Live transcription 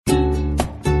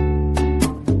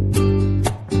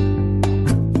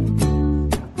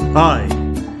Hi,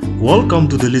 welcome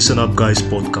to the Listen Up Guys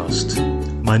podcast.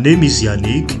 My name is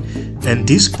Yannick, and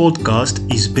this podcast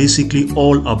is basically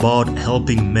all about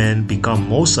helping men become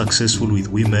more successful with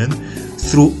women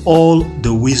through all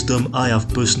the wisdom I have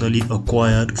personally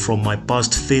acquired from my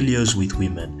past failures with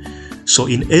women. So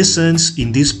in essence,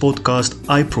 in this podcast,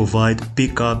 I provide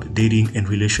pickup, dating, and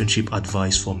relationship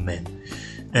advice for men.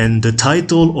 And the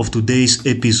title of today's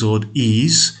episode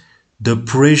is The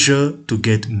Pressure to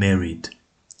Get Married.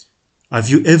 Have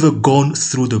you ever gone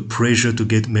through the pressure to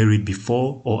get married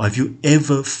before, or have you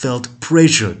ever felt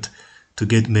pressured to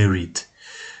get married?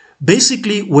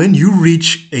 Basically, when you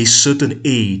reach a certain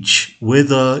age,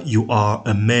 whether you are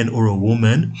a man or a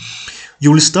woman,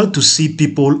 you will start to see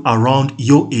people around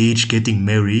your age getting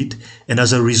married, and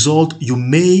as a result, you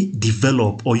may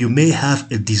develop or you may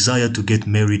have a desire to get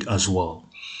married as well.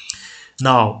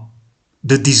 Now,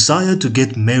 the desire to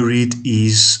get married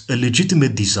is a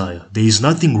legitimate desire. There is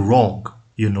nothing wrong,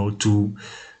 to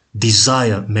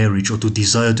desire marriage or to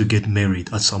desire to get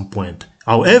married at some point.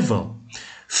 However,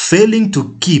 failing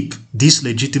to keep this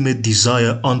legitimate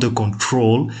desire under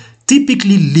control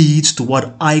typically leads to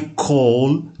what I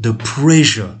call the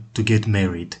pressure to get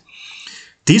married.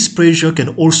 This pressure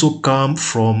can also come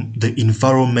from the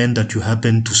environment that you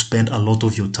happen to spend a lot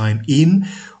of your time in,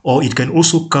 or it can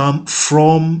also come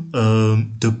from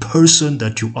the person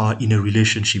that you are in a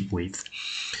relationship with.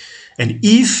 And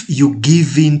if you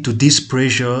give in to this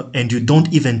pressure and you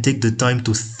don't even take the time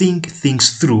to think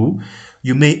things through,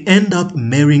 you may end up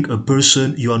marrying a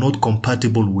person you are not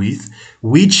compatible with,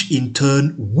 which in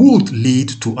turn would lead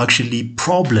to actually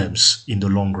problems in the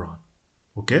long run.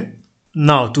 Okay?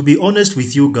 Now, to be honest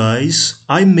with you guys,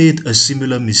 I made a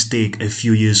similar mistake a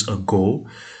few years ago.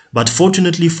 But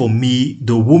fortunately for me,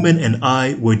 the woman and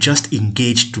I were just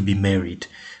engaged to be married,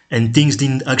 and things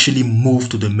didn't actually move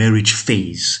to the marriage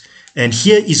phase. And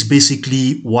here is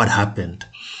basically what happened.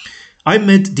 I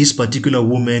met this particular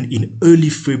woman in early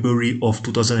February of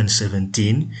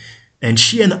 2017, and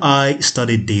she and I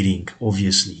started dating,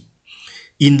 obviously.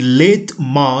 In late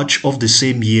March of the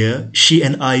same year, she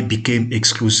and I became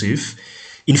exclusive.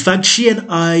 In fact, she and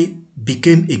I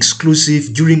became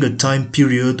exclusive during a time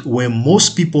period where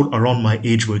most people around my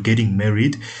age were getting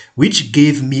married, which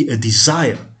gave me a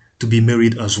desire to be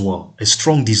married as well, a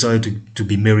strong desire to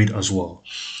be married as well.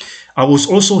 I was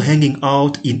also hanging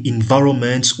out in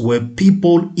environments where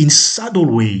people in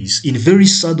very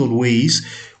subtle ways,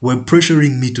 were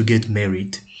pressuring me to get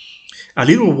married. A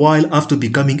little while after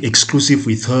becoming exclusive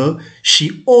with her,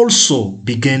 she also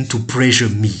began to pressure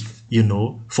me,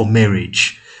 for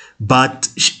marriage. But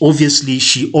obviously,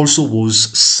 she also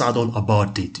was subtle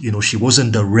about it. She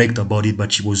wasn't direct about it,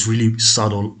 but she was really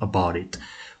subtle about it.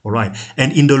 All right.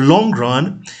 And in the long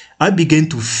run, I began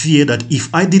to fear that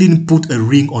if I didn't put a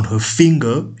ring on her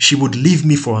finger, she would leave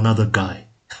me for another guy.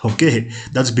 Okay.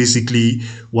 That's basically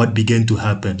what began to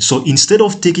happen. So instead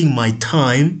of taking my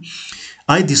time,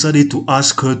 I decided to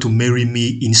ask her to marry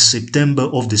me in September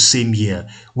of the same year,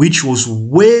 which was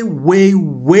way, way,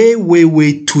 way, way,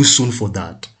 way too soon for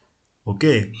that.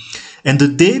 Okay. And the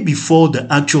day before the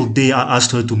actual day I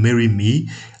asked her to marry me,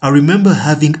 I remember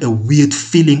having a weird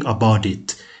feeling about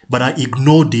it, but I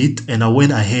ignored it and I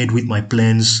went ahead with my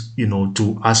plans,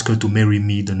 to ask her to marry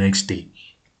me the next day.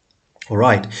 All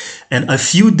right. And a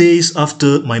few days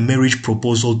after my marriage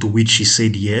proposal, to which she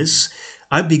said yes,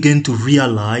 I began to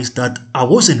realize that I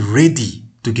wasn't ready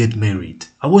to get married.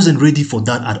 I wasn't ready for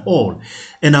that at all.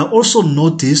 And I also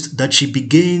noticed that she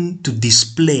began to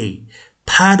display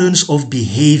patterns of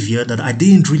behavior that I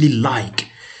didn't really like.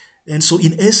 And so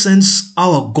in essence,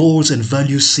 our goals and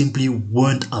values simply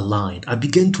weren't aligned. I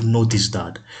began to notice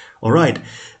that. All right.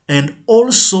 And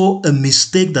also a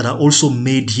mistake that I also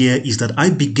made here is that I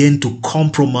began to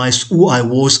compromise who I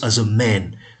was as a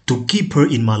man to keep her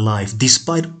in my life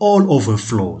despite all of her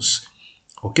flaws.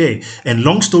 Okay. And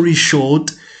long story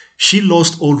short, she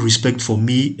lost all respect for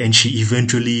me and she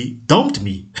eventually dumped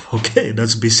me. Okay.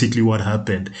 That's basically what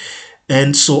happened.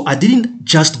 And so I didn't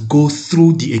just go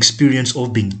through the experience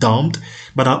of being dumped,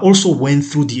 but I also went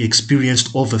through the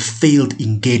experience of a failed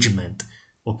engagement,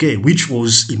 okay, which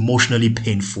was emotionally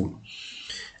painful.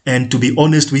 And to be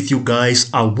honest with you guys,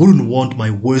 I wouldn't want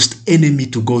my worst enemy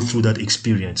to go through that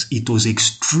experience. It was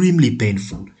extremely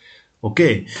painful,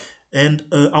 okay. And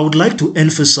I would like to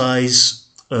emphasize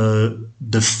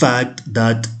the fact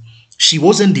that she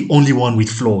wasn't the only one with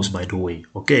flaws, by the way,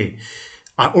 okay.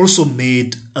 I also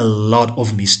made a lot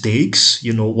of mistakes,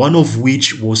 one of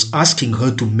which was asking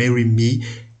her to marry me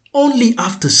only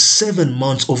after 7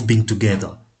 months of being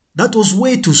together. That was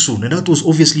way too soon, and that was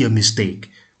obviously a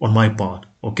mistake on my part,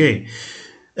 okay?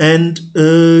 And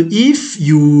if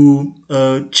you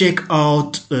check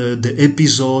out the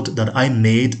episode that I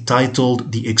made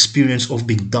titled The Experience of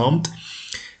Being Dumped,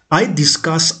 I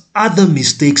discuss other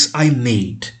mistakes I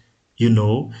made,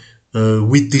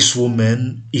 with this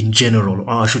woman in general, or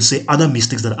I should say other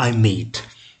mistakes that I made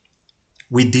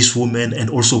with this woman and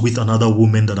also with another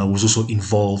woman that I was also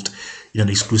involved in an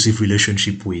exclusive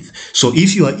relationship with. So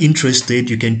if you are interested,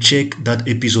 you can check that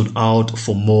episode out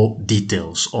for more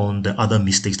details on the other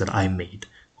mistakes that I made.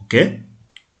 Okay?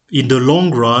 In the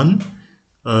long run,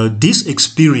 this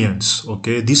experience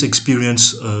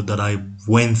that I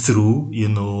went through,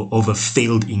 of a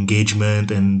failed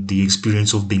engagement and the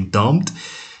experience of being dumped,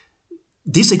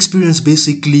 this experience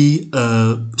basically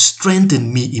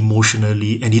strengthened me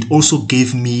emotionally, and it also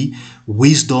gave me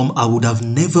wisdom I would have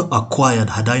never acquired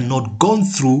had I not gone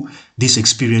through this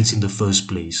experience in the first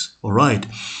place. All right.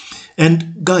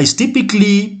 And guys,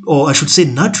 typically, or I should say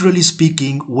naturally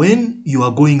speaking, when you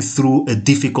are going through a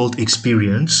difficult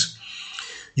experience,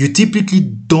 you typically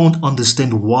don't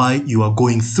understand why you are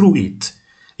going through it.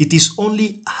 It is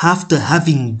only after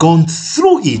having gone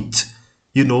through it,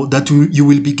 that you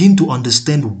will begin to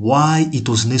understand why it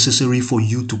was necessary for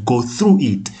you to go through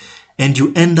it. And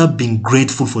you end up being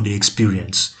grateful for the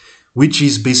experience, which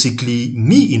is basically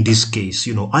me in this case.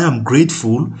 I am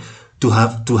grateful to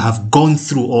have gone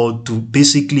through, or to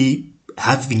basically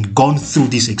having gone through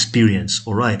this experience.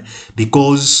 All right.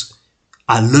 Because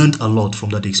I learned a lot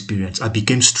from that experience. I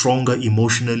became stronger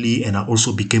emotionally, and I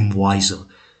also became wiser.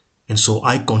 And so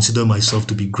I consider myself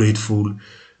to be grateful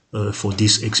for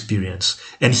this experience.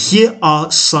 And here are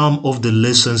some of the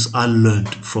lessons I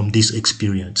learned from this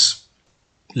experience.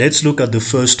 Let's look at the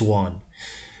first one.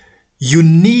 You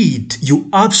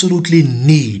absolutely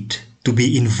need to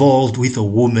be involved with a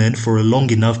woman for a long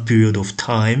enough period of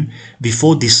time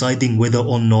before deciding whether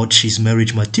or not she's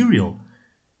marriage material.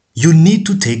 You need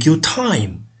to take your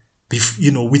time,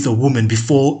 with a woman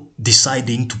before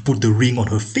deciding to put the ring on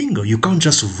her finger. You can't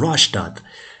just rush that.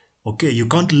 Okay, you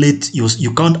can't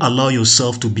allow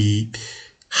yourself to be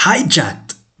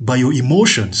hijacked by your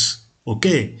emotions.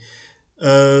 Okay,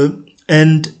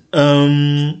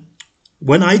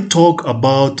 when I talk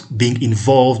about being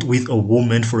involved with a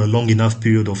woman for a long enough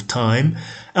period of time,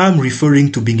 I'm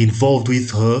referring to being involved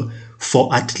with her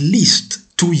for at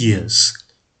least 2 years,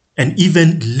 and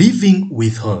even living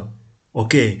with her.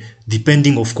 Okay,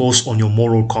 depending, of course, on your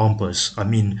moral compass. I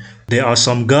mean, there are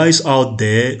some guys out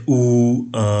there who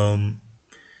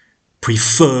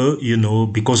prefer,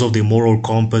 because of their moral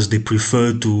compass, they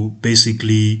prefer to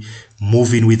basically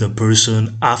move in with a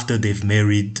person after they've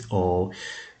married, or,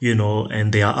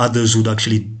 and there are others who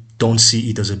actually don't see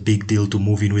it as a big deal to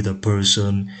move in with a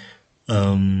person,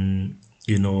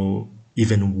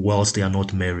 even whilst they are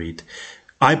not married.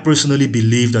 I personally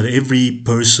believe that every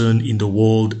person in the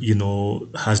world,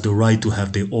 has the right to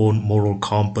have their own moral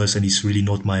compass, and it's really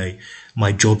not my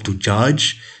job to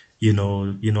judge.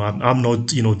 I'm not,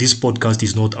 this podcast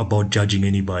is not about judging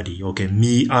anybody. Okay,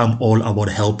 I'm all about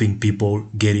helping people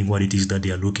getting what it is that they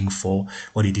are looking for,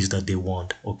 what it is that they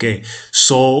want. Okay,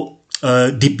 so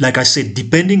like I said,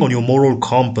 depending on your moral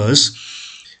compass,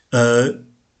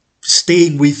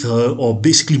 staying with her or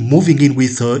basically moving in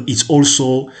with her, it's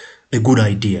also a good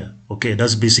idea. Okay,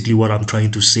 that's basically what I'm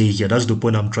trying to say here. That's the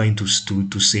point I'm trying to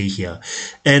say here.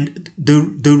 And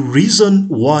the reason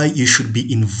why you should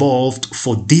be involved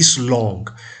for this long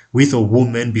with a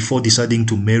woman before deciding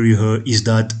to marry her is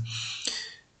that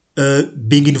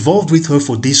being involved with her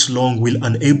for this long will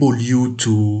enable you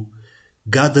to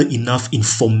gather enough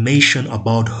information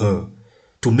about her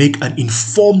to make an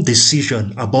informed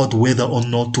decision about whether or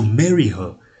not to marry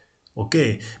her.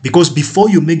 Okay, because before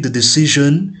you make the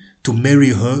decision to marry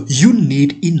her, you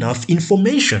need enough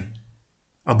information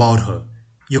about her.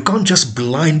 You can't just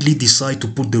blindly decide to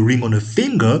put the ring on her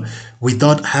finger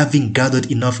without having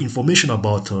gathered enough information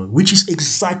about her, which is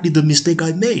exactly the mistake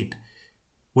I made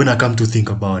when I come to think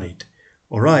about it.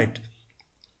 All right.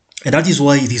 And that is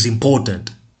why it is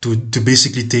important to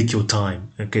basically take your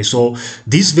time. Okay, so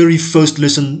this very first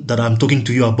lesson that I'm talking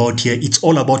to you about here, it's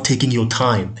all about taking your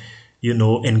time,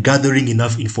 and gathering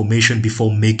enough information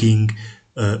before making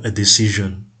a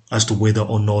decision as to whether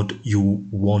or not you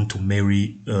want to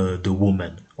marry the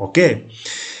woman. Okay.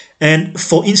 And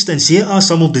for instance, here are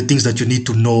some of the things that you need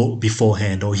to know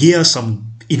beforehand, or here are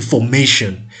some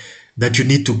information that you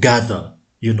need to gather,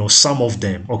 some of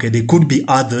them. Okay, there could be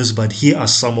others, but here are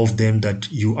some of them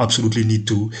that you absolutely need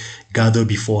to gather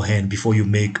beforehand before you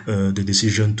make the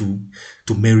decision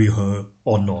to marry her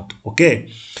or not.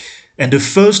 Okay. And the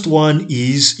first one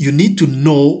is you need to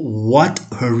know what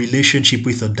her relationship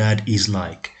with her dad is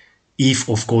like. if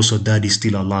of course her dad is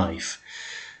still alive.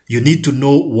 You need to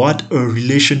know what her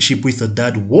relationship with her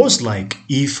dad was like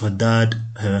if her dad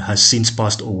has since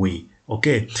passed away.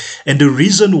 Okay. And the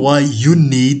reason why you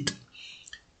need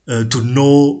to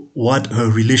know what her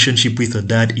relationship with her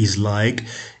dad is like,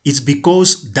 it's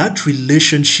because that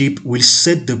relationship will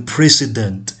set the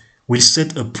precedent, will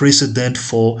set a precedent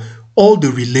for all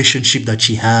the relationship that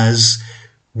she has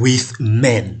with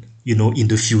men, in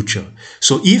the future.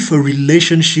 So if her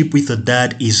relationship with her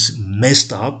dad is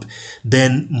messed up,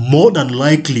 then more than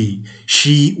likely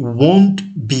she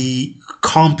won't be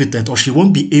competent, or she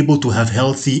won't be able to have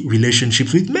healthy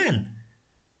relationships with men.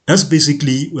 That's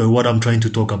basically what I'm trying to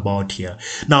talk about here.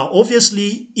 Now,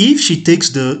 obviously, if she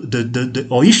takes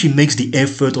or if she makes the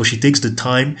effort, or she takes the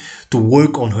time to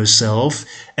work on herself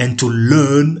and to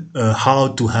learn how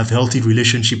to have healthy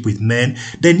relationship with men,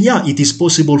 then yeah, it is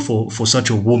possible for such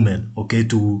a woman, okay,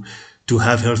 to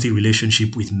have healthy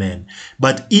relationship with men.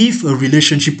 But if a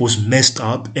relationship was messed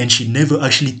up and she never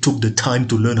actually took the time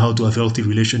to learn how to have healthy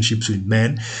relationships with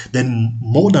men, then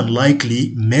more than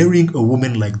likely marrying a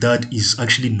woman like that is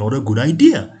actually not a good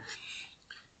idea.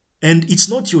 And it's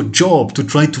not your job to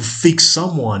try to fix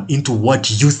someone into what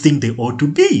you think they ought to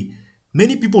be.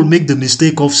 Many people make the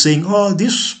mistake of saying, oh,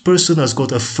 this person has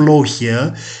got a flaw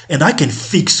here and I can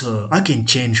fix her, I can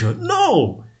change her.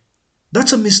 No,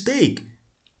 that's a mistake.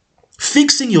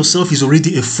 Fixing yourself is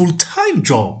already a full-time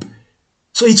job.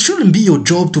 So it shouldn't be your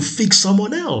job to fix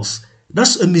someone else.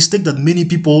 That's a mistake that many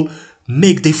people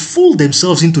make. They fool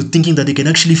themselves into thinking that they can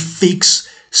actually fix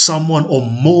someone or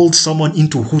mold someone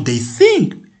into who they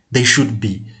think they should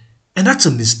be. And that's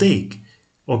a mistake.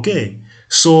 Okay.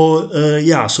 So,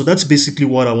 so that's basically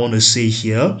what I want to say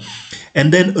here.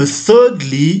 And then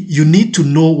thirdly, you need to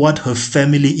know what her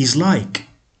family is like.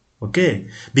 Okay.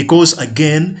 Because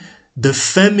again, the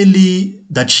family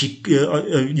that she,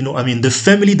 the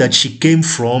family that she came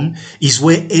from is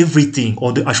where everything,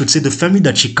 I should say the family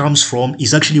that she comes from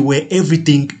is actually where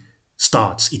everything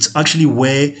starts. It's actually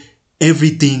where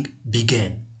everything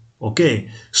began. Okay.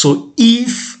 So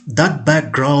if that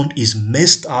background is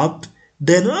messed up,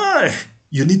 then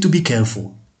you need to be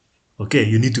careful. Okay.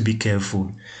 You need to be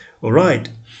careful. All right.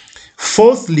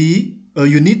 Fourthly,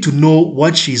 you need to know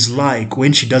what she's like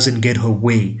when she doesn't get her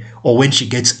way or when she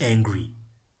gets angry.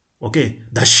 Okay,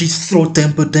 does she throw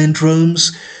temper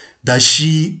tantrums? Does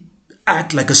she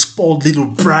act like a spoiled little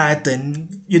brat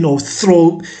and,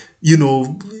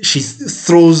 she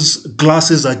throws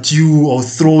glasses at you, or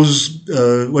throws,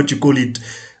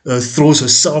 throws her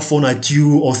cell phone at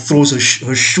you, or throws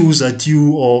her shoes at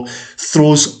you, or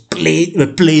throws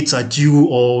plates at you,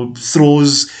 or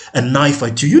throws a knife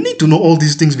at you? You need to know all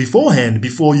these things beforehand,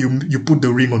 before you put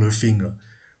the ring on her finger.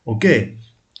 Okay.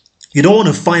 You don't want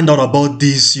to find out about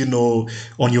this,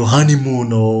 on your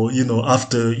honeymoon, or,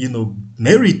 after,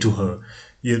 married to her.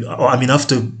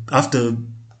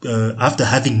 After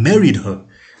having married her.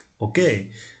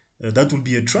 Okay. That would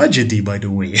be a tragedy, by the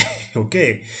way.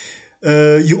 Okay.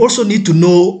 You also need to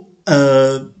know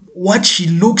what she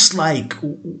looks like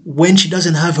when she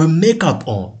doesn't have her makeup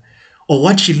on, or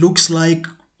what she looks like,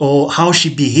 or how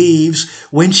she behaves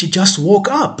when she just woke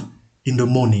up in the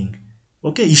morning.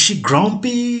 Okay, is she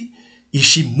grumpy? Is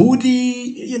she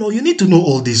moody? You need to know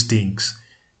all these things,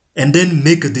 and then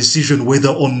make a decision whether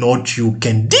or not you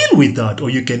can deal with that, or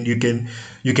you can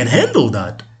handle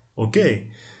that.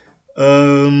 Okay.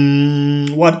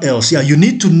 What else? Yeah, you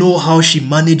need to know how she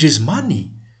manages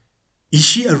money. Is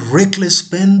she a reckless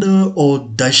spender, or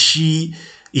is she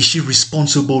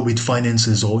responsible with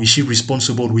finances, or is she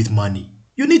responsible with money?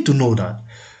 You need to know that.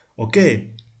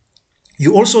 Okay.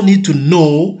 You also need to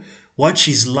know what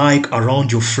she's like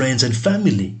around your friends and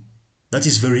family. That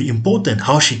is very important.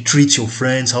 How she treats your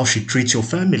friends, how she treats your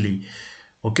family.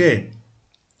 Okay.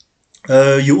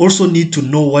 You also need to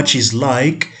know what she's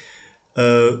like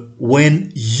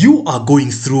when you are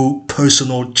going through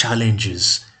personal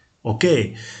challenges.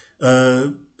 Okay.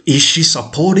 Is she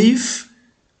supportive?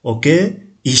 Okay.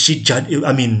 Is she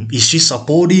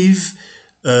supportive?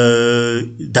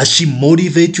 Does she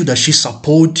motivate you? Does she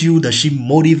support you? Does she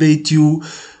motivate you?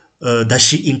 Does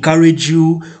she encourage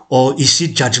you? Or is she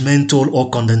judgmental or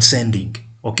condescending?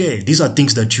 Okay. These are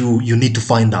things that you need to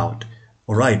find out.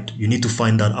 All right. You need to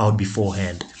find that out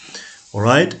beforehand. All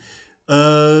right.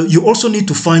 You also need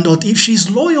to find out if she's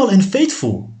loyal and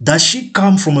faithful. Does she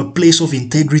come from a place of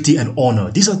integrity and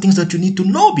honor? These are things that you need to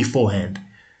know beforehand.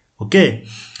 Okay.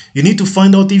 You need to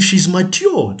find out if she's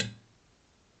matured.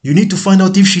 You need to find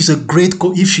out if she's a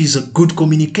good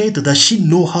communicator. Does she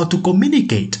know how to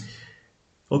communicate?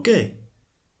 Okay.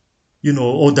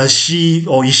 Or is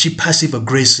she passive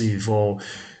aggressive, or,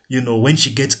 when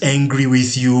she gets angry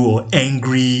with you or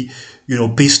angry,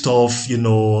 pissed off,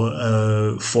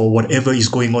 for whatever is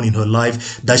going on in her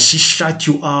life, does she shut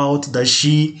you out? Does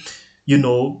she,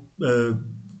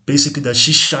 basically, does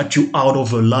she shut you out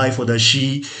of her life, or does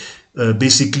she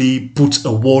basically put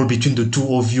a wall between the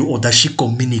two of you, or does she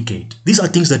communicate? These are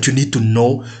things that you need to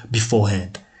know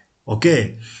beforehand.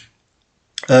 Okay.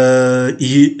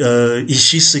 Is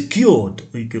she secured?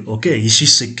 Okay, is she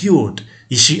secured?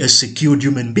 Is she a secured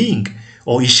human being,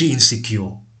 or is she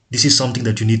insecure? This is something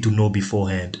that you need to know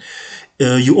beforehand.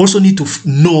 You also need to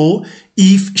know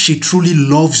if she truly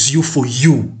loves you for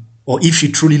you, or if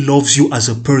she truly loves you as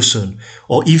a person,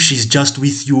 or if she's just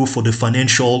with you for the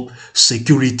financial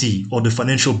security or the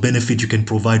financial benefit you can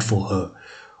provide for her,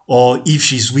 or if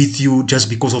she's with you just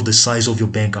because of the size of your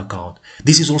bank account.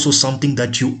 This is also something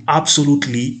that you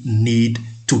absolutely need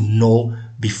to know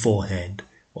beforehand.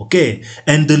 Okay,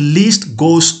 and the list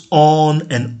goes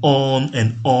on and on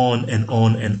and on and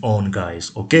on and on,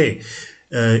 guys. Okay,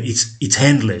 it's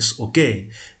endless.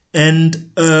 Okay, and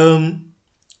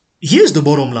here's the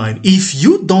bottom line: if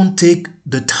you don't take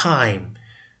the time,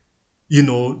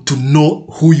 to know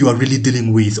who you are really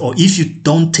dealing with, or if you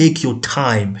don't take your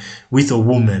time with a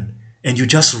woman and you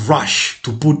just rush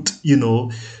to put,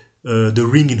 the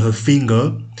ring in her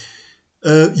finger,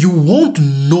 you won't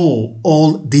know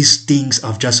all these things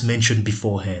I've just mentioned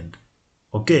beforehand.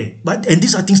 Okay, and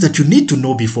these are things that you need to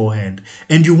know beforehand,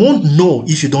 and you won't know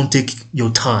if you don't take your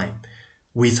time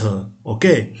with her.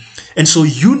 Okay, and so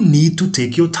you need to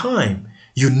take your time.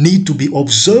 You need to be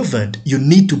observant. You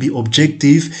need to be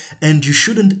objective, and you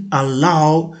shouldn't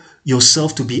allow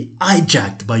yourself to be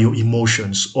hijacked by your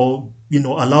emotions, or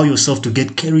allow yourself to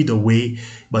get carried away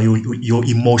by your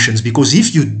emotions, because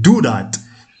if you do that,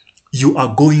 you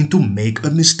are going to make a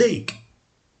mistake,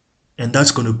 and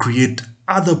that's going to create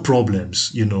other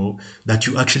problems, that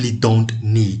you actually don't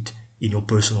need in your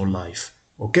personal life.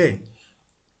 Okay.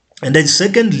 And then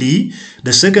secondly,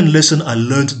 the second lesson I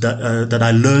learned that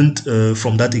I learned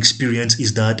from that experience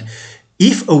is that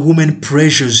if a woman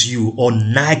pressures you or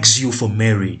nags you for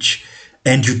marriage,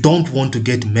 and you don't want to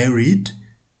get married,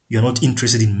 you're not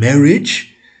interested in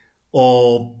marriage,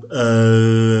 or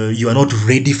you are not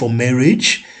ready for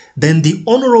marriage, then the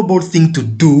honorable thing to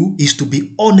do is to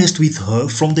be honest with her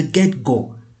from the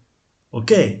get-go.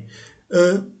 Okay?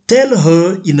 Tell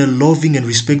her in a loving and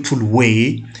respectful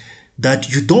way that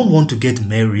you don't want to get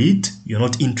married, you're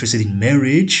not interested in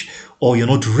marriage, or you're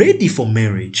not ready for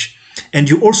marriage. And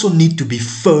you also need to be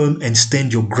firm and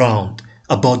stand your ground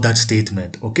about that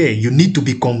statement. Okay? You need to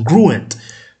be congruent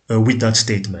with that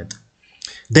statement.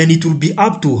 Then it will be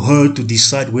up to her to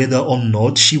decide whether or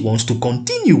not she wants to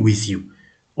continue with you,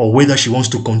 or whether she wants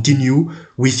to continue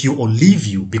with you or leave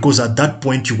you, because at that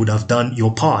point you would have done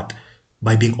your part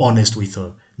by being honest with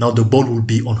her. Now the ball will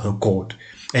be on her court.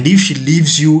 And if she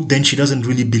leaves you, then she doesn't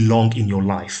really belong in your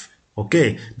life.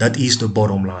 Okay, that is the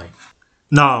bottom line.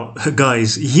 Now,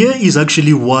 guys, here is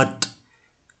actually what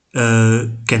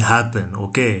can happen.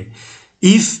 Okay,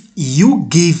 if you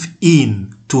give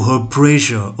in to her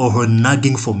pressure or her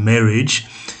nagging for marriage,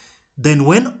 then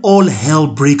when all hell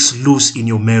breaks loose in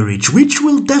your marriage, which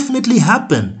will definitely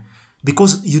happen,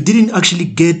 because you didn't actually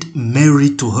get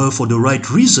married to her for the right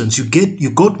reasons. You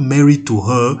got married to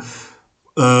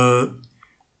her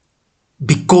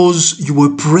because you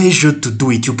were pressured to do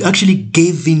it. You actually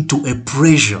gave in to a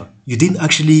pressure. You didn't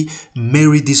actually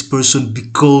marry this person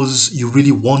because you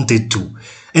really wanted to.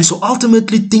 And so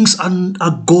ultimately things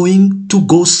are going to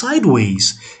go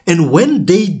sideways. And when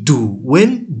they do,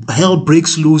 when hell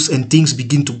breaks loose and things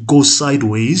begin to go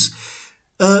sideways,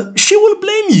 she will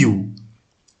blame you.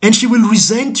 And she will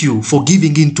resent you for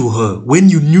giving in to her when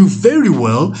you knew very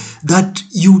well that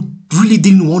you really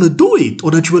didn't want to do it,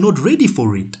 or that you were not ready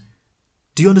for it.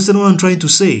 Do you understand what I'm trying to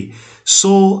say?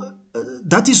 So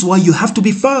that is why you have to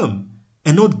be firm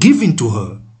and not give in to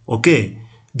her. Okay?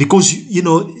 Because,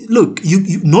 look,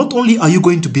 you not only are you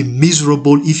going to be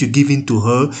miserable if you give in to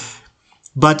her,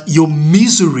 but your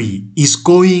misery is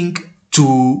going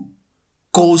to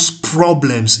cause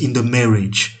problems in the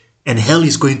marriage, and hell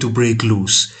is going to break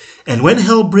loose. And when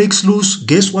hell breaks loose,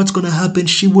 guess what's going to happen?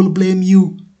 She will blame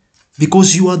you,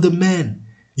 because you are the man.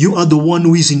 You are the one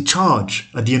who is in charge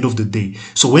at the end of the day.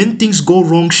 So when things go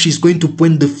wrong, she's going to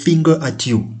point the finger at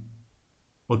you.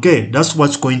 Okay, that's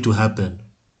what's going to happen.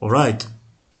 All right.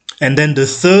 And then the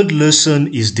third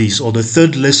lesson is this, or the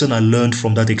third lesson I learned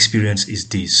from that experience is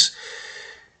this.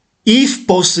 If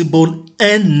possible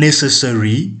and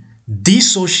necessary,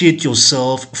 dissociate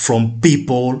yourself from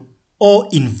people or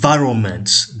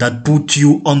environments that put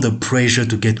you under pressure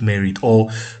to get married, or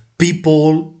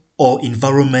people or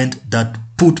environment that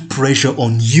put pressure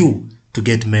on you to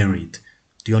get married.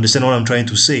 Do you understand what I'm trying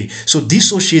to say? So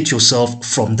dissociate yourself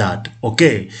from that,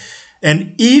 okay?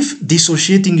 And if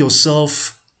dissociating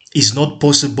yourself is not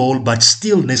possible but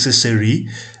still necessary,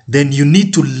 then you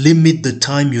need to limit the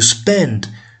time you spend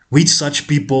with such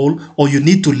people, or you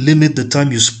need to limit the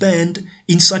time you spend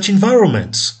in such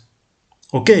environments.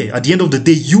 Okay, at the end of the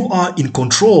day, you are in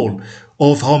control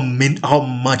of how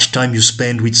much time you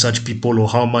spend with such people or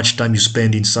how much time you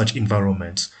spend in such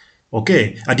environments.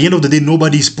 Okay, at the end of the day,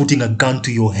 nobody is putting a gun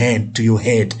to your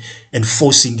head and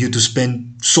forcing you to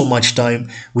spend so much time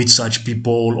with such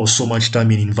people or so much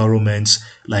time in environments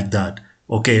like that.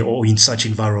 Okay, or in such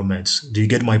environments. Do you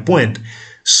get my point?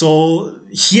 So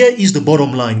here is the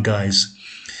bottom line, guys.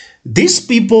 These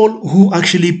people who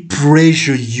actually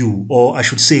pressure you, or I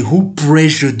should say who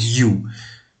pressured you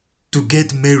to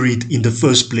get married in the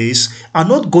first place, are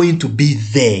not going to be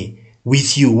there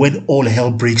with you when all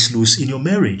hell breaks loose in your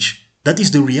marriage. That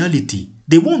is the reality.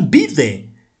 They won't be there.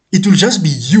 It will just be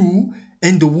you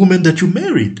and the woman that you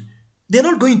married. They're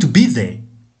not going to be there.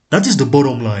 That is the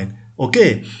bottom line.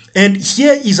 Okay? And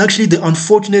here is actually the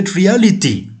unfortunate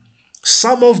reality.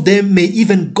 Some of them may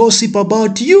even gossip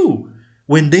about you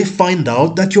when they find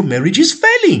out that your marriage is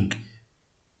failing.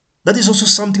 That is also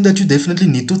something that you definitely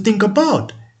need to think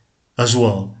about as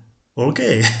well.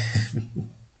 Okay?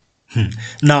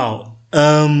 Now,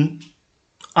 I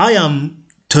am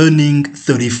turning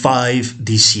 35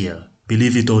 this year.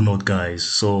 Believe it or not, guys.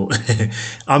 So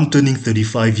I'm turning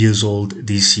 35 years old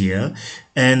this year,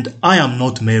 and I am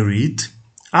not married.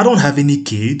 I don't have any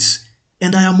kids,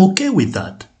 and I am okay with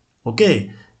that.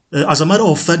 Okay. As a matter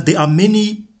of fact, there are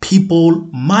many people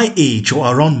my age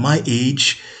or around my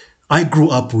age I grew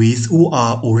up with who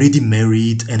are already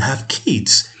married and have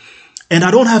kids. And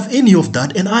I don't have any of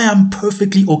that, and I am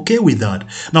perfectly okay with that.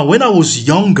 Now, when I was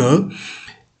younger,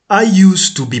 I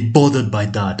used to be bothered by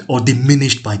that or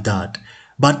diminished by that.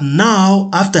 But now,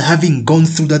 after having gone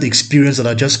through that experience that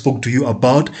I just spoke to you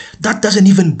about, that doesn't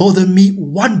even bother me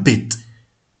one bit.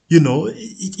 You know,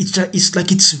 it's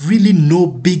like it's really no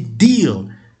big deal.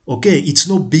 Okay, it's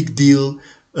no big deal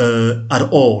at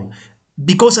all.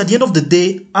 Because at the end of the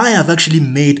day, I have actually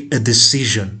made a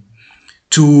decision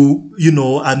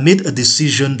I made a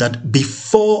decision that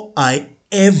before I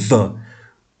ever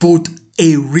put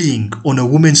a ring on a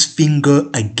woman's finger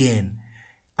again,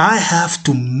 I have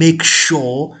to make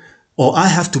sure, or I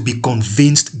have to be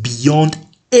convinced beyond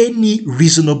any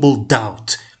reasonable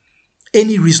doubt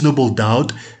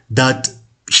that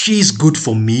she is good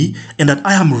for me and that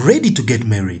I am ready to get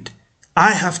married.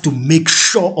 I have to make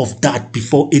sure of that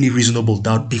before any reasonable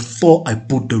doubt, before I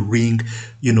put the ring,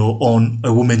 on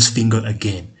a woman's finger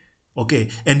again. Okay.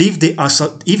 And if there are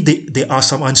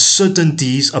some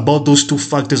uncertainties about those two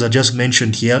factors I just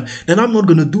mentioned here, then I'm not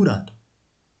going to do that.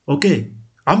 Okay.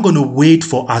 I'm going to wait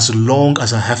for as long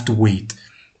as I have to wait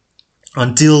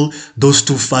until those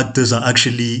two factors are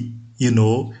actually,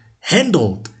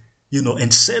 handled,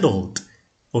 and settled.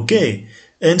 Okay.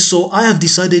 And so I have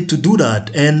decided to do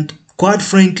that. And quite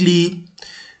frankly,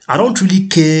 I don't really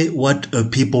care what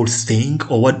people think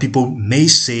or what people may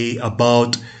say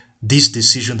about this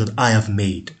decision that I have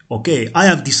made. Okay, I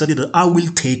have decided that I will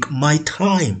take my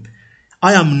time.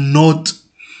 I am not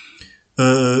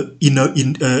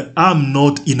I'm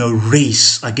not in a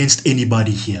race against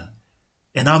anybody here,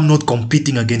 and I'm not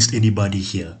competing against anybody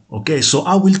here. Okay, so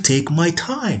I will take my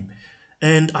time.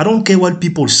 And I don't care what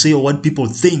people say or what people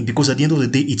think, because at the end of the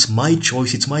day, it's my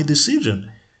choice, it's my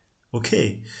decision.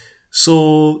 Okay,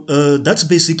 so that's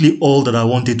basically all that I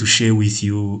wanted to share with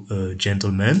you,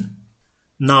 gentlemen.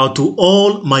 Now, to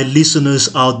all my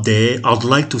listeners out there, I'd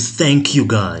like to thank you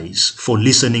guys for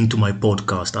listening to my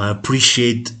podcast. I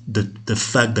appreciate the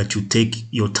fact that you take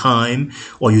your time,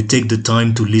 or you take the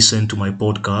time to listen to my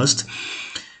podcast.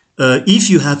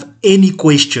 If you have any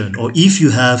question, or if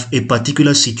you have a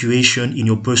particular situation in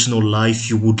your personal life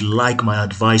you would like my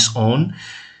advice on,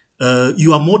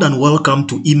 you are more than welcome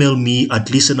to email me at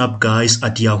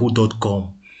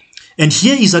listenupguys@yahoo.com. And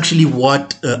here is actually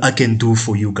what I can do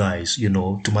for you guys,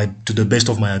 to the best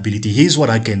of my ability. Here's what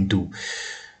I can do.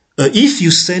 If you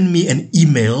send me an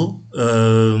email,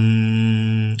 or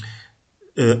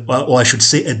I should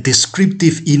say a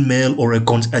descriptive email, or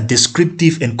a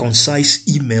descriptive and concise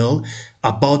email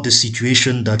about the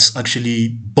situation that's actually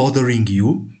bothering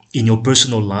you in your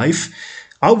personal life,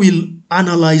 I will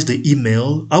analyze the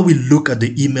email. I will look at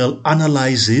the email,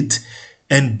 analyze it,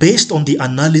 and based on the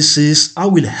analysis, I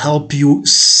will help you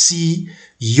see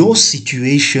your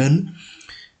situation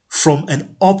from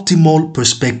an optimal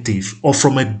perspective, or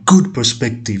from a good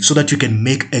perspective, so that you can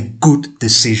make a good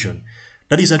decision.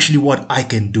 That is actually what I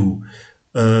can do.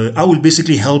 I will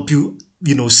basically help you,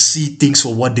 see things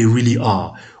for what they really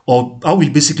are. Or I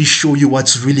will basically show you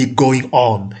what's really going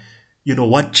on.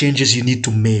 What changes you need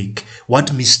to make,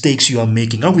 what mistakes you are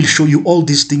making. I will show you all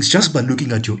these things just by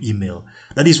looking at your email.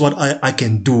 That is what I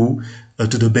can do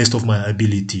to the best of my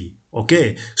ability.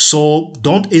 Okay, so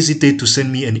don't hesitate to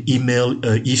send me an email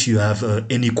if you have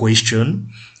any question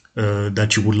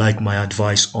that you would like my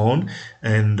advice on.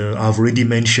 And I've already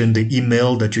mentioned the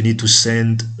email that you need to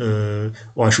send,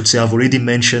 or I should say I've already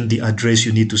mentioned the address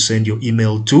you need to send your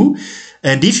email to.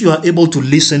 And if you are able to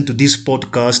listen to this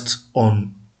podcast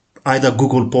on either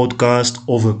Google Podcast,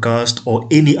 Overcast, or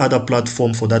any other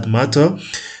platform for that matter,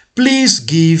 please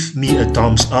give me a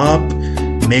thumbs up,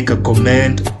 make a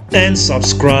comment, and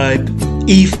subscribe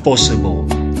if possible.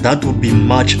 That would be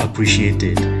much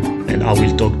appreciated. And I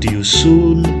will talk to you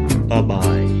soon. Bye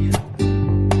bye.